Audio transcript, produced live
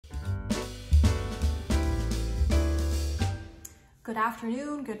Good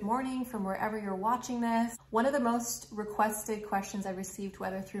afternoon, good morning from wherever you're watching this. One of the most requested questions I've received,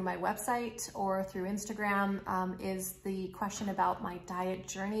 whether through my website or through Instagram, is the question about my diet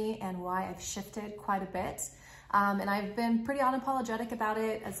journey and why I've shifted quite a bit. And I've been pretty unapologetic about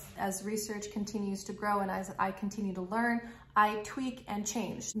it as research continues to grow and as I continue to learn. I tweak and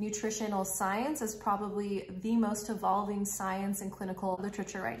change. Nutritional science is probably the most evolving science in clinical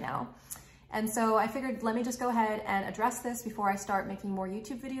literature right now. And so I figured, let me just go ahead and address this before I start making more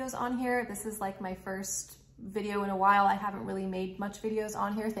YouTube videos on here. This is like my first video in a while. I haven't really made much videos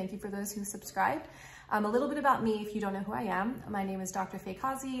on here. Thank you for those who subscribed. A little bit about me, if you don't know who I am. My name is Dr.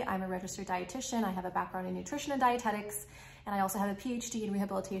 Kazzi. I'm a registered dietitian. I have a background in nutrition and dietetics, and I also have a PhD in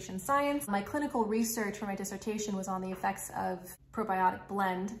rehabilitation science. My clinical research for my dissertation was on the effects of probiotic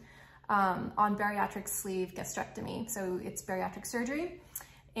blend on bariatric sleeve gastrectomy. So it's bariatric surgery.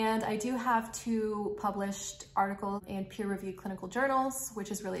 And I do have 2 published articles in peer-reviewed clinical journals,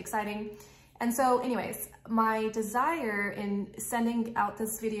 which is really exciting. And so anyways, my desire in sending out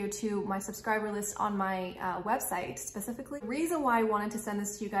this video to my subscriber list on my website specifically, the reason why I wanted to send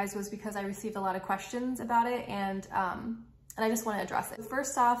this to you guys was because I received a lot of questions about it, and I just want to address it.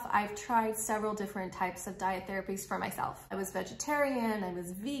 First off, I've tried several different types of diet therapies for myself. I was vegetarian, I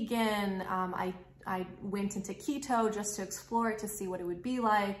was vegan, I went into keto just to explore it, to see what it would be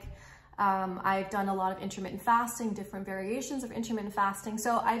like. I've done a lot of intermittent fasting, different variations of intermittent fasting.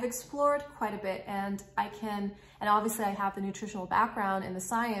 So I've explored quite a bit, and and obviously I have the nutritional background and the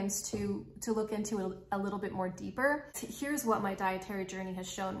science to look into it a little bit more deeper. Here's what my dietary journey has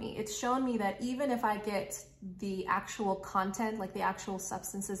shown me. It's shown me that even if I get the actual content, like the actual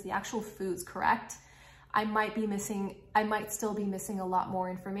substances, the actual foods correct, I might still be missing a lot more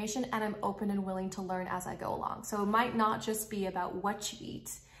information, and I'm open and willing to learn as I go along. So it might not just be about what you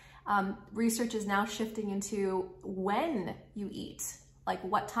eat. Research is now shifting into when you eat, like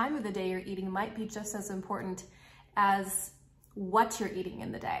what time of the day you're eating might be just as important as what you're eating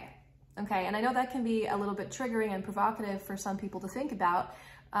in the day. Okay, and I know that can be a little bit triggering and provocative for some people to think about,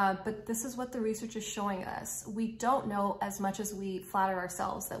 but this is what the research is showing us. We don't know as much as we flatter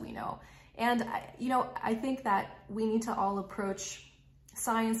ourselves that we know. And, I think that we need to all approach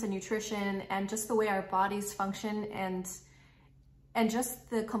science and nutrition and just the way our bodies function and just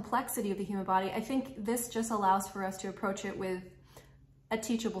the complexity of the human body. I think this just allows for us to approach it with a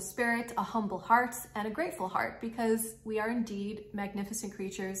teachable spirit, a humble heart, and a grateful heart, because we are indeed magnificent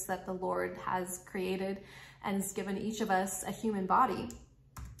creatures that the Lord has created and has given each of us a human body.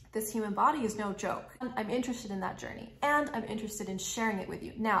 This human body is no joke. I'm interested in that journey, and I'm interested in sharing it with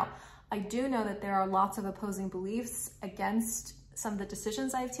you. Now, I do know that there are lots of opposing beliefs against some of the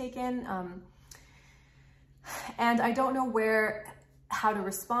decisions I've taken, and I don't know how to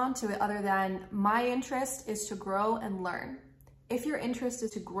respond to it other than my interest is to grow and learn. If your interest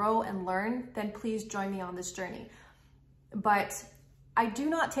is to grow and learn, then please join me on this journey. But I do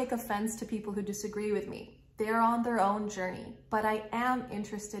not take offense to people who disagree with me. They're on their own journey, but I am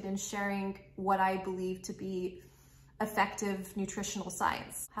interested in sharing what I believe to be effective nutritional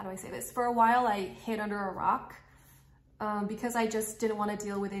science. How do I say this? For a while, I hid under a rock because I just didn't want to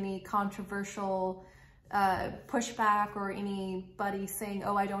deal with any controversial pushback or anybody saying,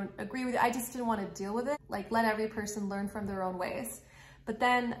 oh, I don't agree with it. I just didn't want to deal with it. Like, let every person learn from their own ways. But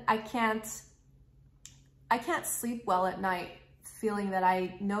then I can't sleep well at night feeling that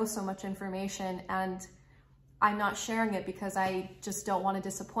I know so much information and I'm not sharing it because I just don't want to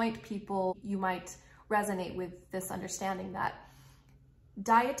disappoint people. You might resonate with this understanding that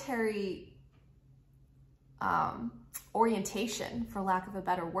dietary orientation, for lack of a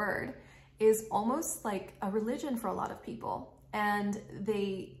better word, is almost like a religion for a lot of people, and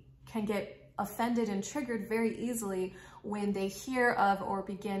they can get offended and triggered very easily when they hear of or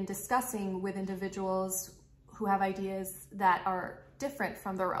begin discussing with individuals who have ideas that are different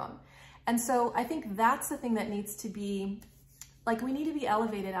from their own. And so I think that's the thing that needs to be, like, we need to be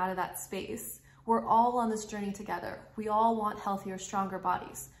elevated out of that space. We're all on this journey together. We all want healthier, stronger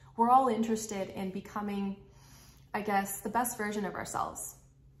bodies. We're all interested in becoming, I guess, the best version of ourselves.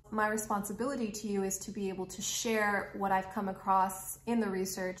 My responsibility to you is to be able to share what I've come across in the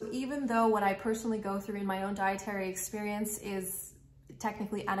research. Even though what I personally go through in my own dietary experience is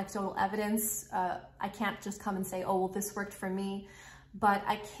technically anecdotal evidence, I can't just come and say, oh, well, this worked for me. But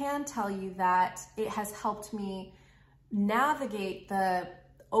I can tell you that it has helped me navigate the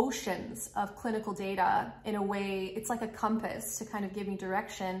oceans of clinical data in a way. It's like a compass to kind of give me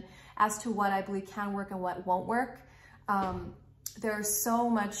direction as to what I believe can work and what won't work. There's so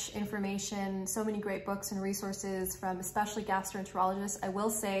much information, so many great books and resources from especially gastroenterologists. I will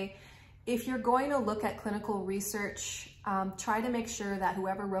say If you're going to look at clinical research, try to make sure that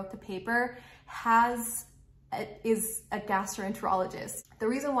whoever wrote the paper is a gastroenterologist. The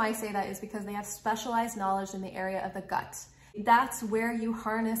reason why I say that is because they have specialized knowledge in the area of the gut. That's where you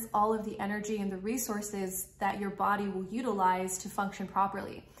harness all of the energy and the resources that your body will utilize to function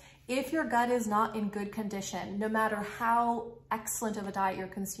properly. If your gut is not in good condition, no matter how excellent of a diet you're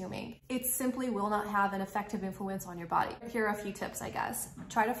consuming, it simply will not have an effective influence on your body. Here are a few tips, I guess.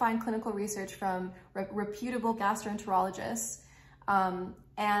 Try to find clinical research from reputable gastroenterologists,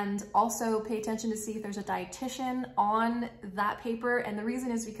 and also pay attention to see if there's a dietitian on that paper. And the reason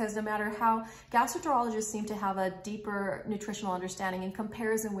is because no matter how, gastroenterologists seem to have a deeper nutritional understanding in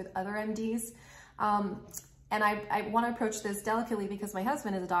comparison with other MDs. And I want to approach this delicately because my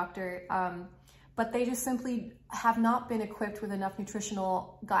husband is a doctor, but they just simply have not been equipped with enough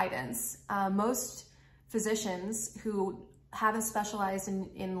nutritional guidance. Most physicians who haven't specialized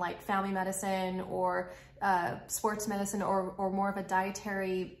in like family medicine or sports medicine or more of a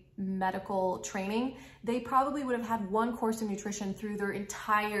dietary medical training, they probably would have had one course of nutrition through their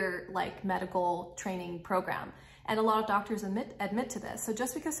entire like medical training program. And a lot of doctors admit to this. So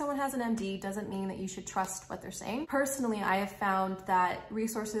just because someone has an MD doesn't mean that you should trust what they're saying. Personally, I have found that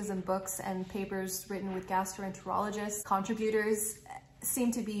resources and books and papers written with gastroenterologists, contributors,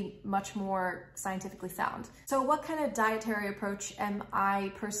 seem to be much more scientifically sound. So what kind of dietary approach am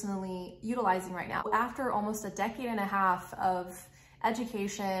I personally utilizing right now? After almost a decade and a half of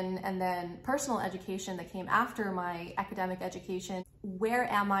education and then personal education that came after my academic education, where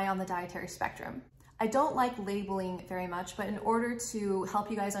am I on the dietary spectrum? I don't like labeling very much, but in order to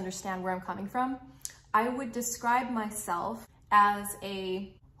help you guys understand where I'm coming from, I would describe myself as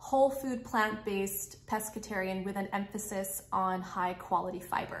a whole food, plant-based pescatarian with an emphasis on high quality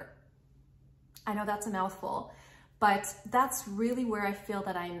fiber. I know that's a mouthful, but that's really where I feel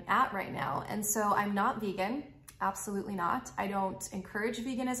that I'm at right now. And so I'm not vegan, absolutely not. I don't encourage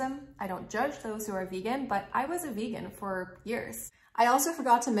veganism. I don't judge those who are vegan, but I was a vegan for years. I also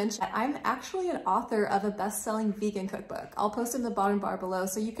forgot to mention that I'm actually an author of a best-selling vegan cookbook. I'll post in the bottom bar below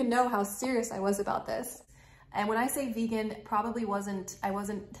so you can know how serious I was about this. And when I say vegan, I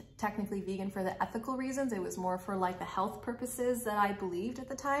wasn't technically vegan for the ethical reasons. It was more for like the health purposes that I believed at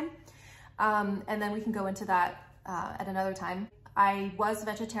the time. And then we can go into that at another time. I was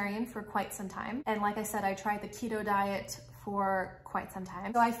vegetarian for quite some time. And like I said, I tried the keto diet for quite some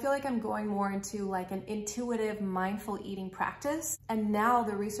time. So I feel like I'm going more into like an intuitive, mindful eating practice. And now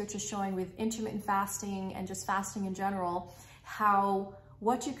the research is showing with intermittent fasting and just fasting in general, how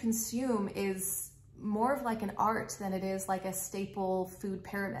what you consume is more of like an art than it is like a staple food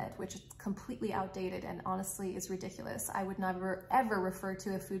pyramid, which is completely outdated and honestly is ridiculous. I would never ever refer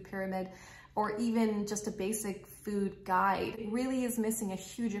to a food pyramid or even just a basic food guide. It really is missing a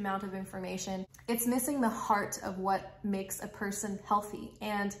huge amount of information. It's missing the heart of what makes a person healthy.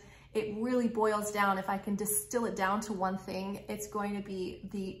 And it really boils down, if I can distill it down to one thing, it's going to be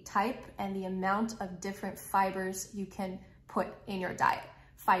the type and the amount of different fibers you can put in your diet.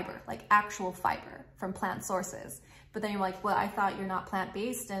 Fiber, like actual fiber from plant sources. But then you're like, well, I thought you're not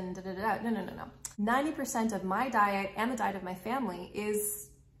plant-based and da-da-da. No. 90% of my diet and the diet of my family is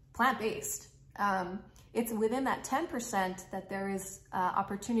plant-based. It's within that 10% that there is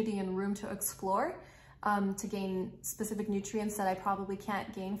opportunity and room to explore to gain specific nutrients that I probably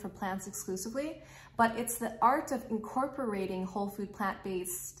can't gain from plants exclusively. But it's the art of incorporating whole food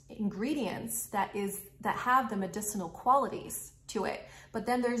plant-based ingredients that have the medicinal qualities to it. But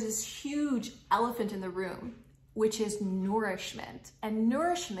then there's this huge elephant in the room, which is nourishment. And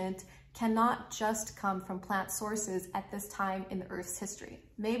nourishment cannot just come from plant sources at this time in the Earth's history.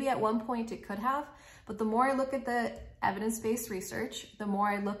 Maybe at one point it could have, but the more I look at the evidence-based research, the more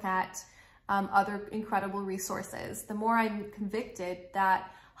I look at other incredible resources, the more I'm convicted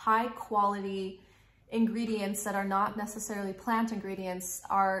that high quality ingredients that are not necessarily plant ingredients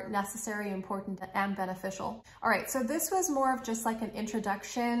are necessary, important, and beneficial. All right, so this was more of just like an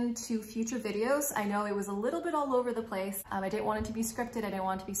introduction to future videos. I know it was a little bit all over the place. I didn't want it to be scripted. I didn't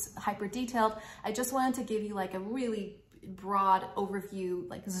want it to be hyper detailed. I just wanted to give you like a really broad overview,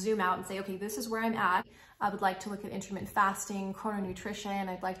 like zoom out and say, okay, this is where I'm at. I would like to look at intermittent fasting, chrononutrition.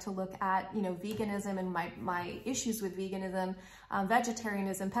 I'd like to look at, veganism and my issues with veganism,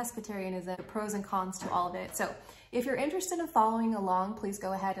 vegetarianism, pescatarianism, the pros and cons to all of it. So if you're interested in following along, please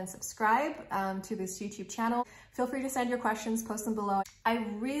go ahead and subscribe to this YouTube channel. Feel free to send your questions, post them below. I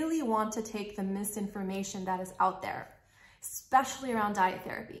really want to take the misinformation that is out there. especially around diet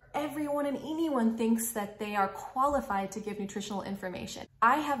therapy. Everyone and anyone thinks that they are qualified to give nutritional information.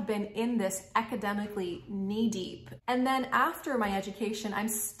 I have been in this academically knee-deep. And then after my education, I'm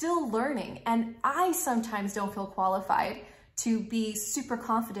still learning, and I sometimes don't feel qualified to be super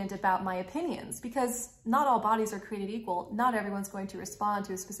confident about my opinions, because not all bodies are created equal. Not everyone's going to respond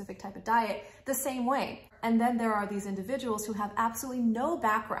to a specific type of diet the same way. And then there are these individuals who have absolutely no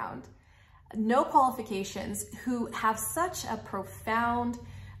background, no qualifications, who have such a profound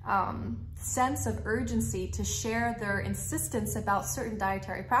sense of urgency to share their insistence about certain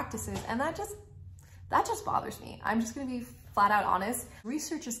dietary practices. And that just bothers me. I'm just gonna be flat out honest.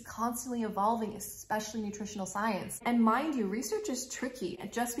 Research is constantly evolving, especially nutritional science. And mind you, research is tricky.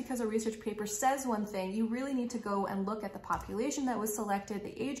 And just because a research paper says one thing, you really need to go and look at the population that was selected,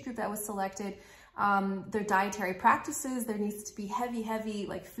 the age group that was selected, their dietary practices. There needs to be heavy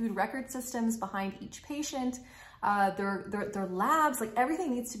like food record systems behind each patient. Their labs, like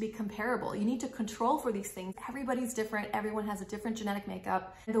everything needs to be comparable. You need to control for these things. Everybody's different. Everyone has a different genetic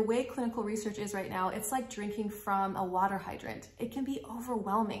makeup. And the way clinical research is right now, it's like drinking from a water hydrant. It can be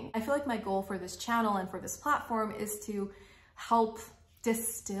overwhelming. I feel like my goal for this channel and for this platform is to help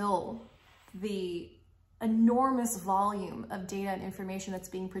distill the enormous volume of data and information that's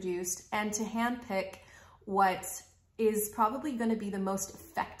being produced, and to handpick what is probably going to be the most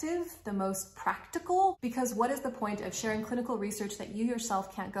effective, the most practical, because what is the point of sharing clinical research that you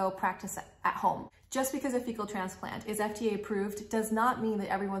yourself can't go practice at home? Just because a fecal transplant is FDA approved does not mean that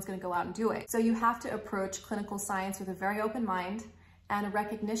everyone's going to go out and do it. So you have to approach clinical science with a very open mind and a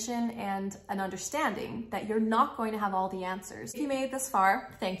recognition and an understanding that you're not going to have all the answers. If you made it this far,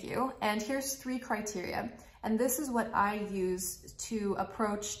 thank you. And here's 3 criteria. And this is what I use to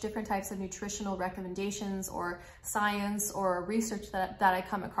approach different types of nutritional recommendations or science or research that I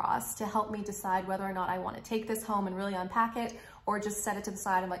come across to help me decide whether or not I want to take this home and really unpack it, or just set it to the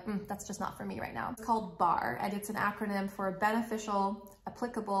side. I'm like, that's just not for me right now. It's called BAR, and it's an acronym for beneficial,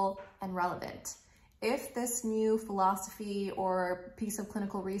 applicable, and relevant. If this new philosophy or piece of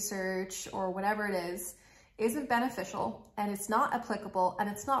clinical research or whatever it is isn't beneficial, and it's not applicable, and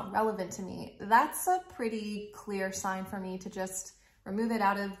it's not relevant to me, that's a pretty clear sign for me to just remove it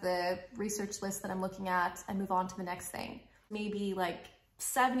out of the research list that I'm looking at and move on to the next thing. Maybe like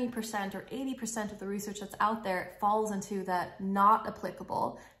 70% or 80% of the research that's out there falls into that not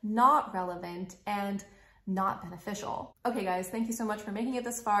applicable, not relevant, and not beneficial. Okay guys, thank you so much for making it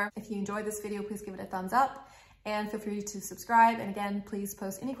this far. If you enjoyed this video, please give it a thumbs up. And feel free to subscribe. And again, please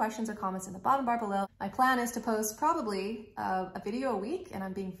post any questions or comments in the bottom bar below. My plan is to post probably a video a week, and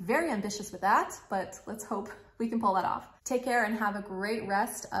I'm being very ambitious with that, but let's hope we can pull that off. Take care and have a great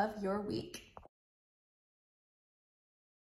rest of your week.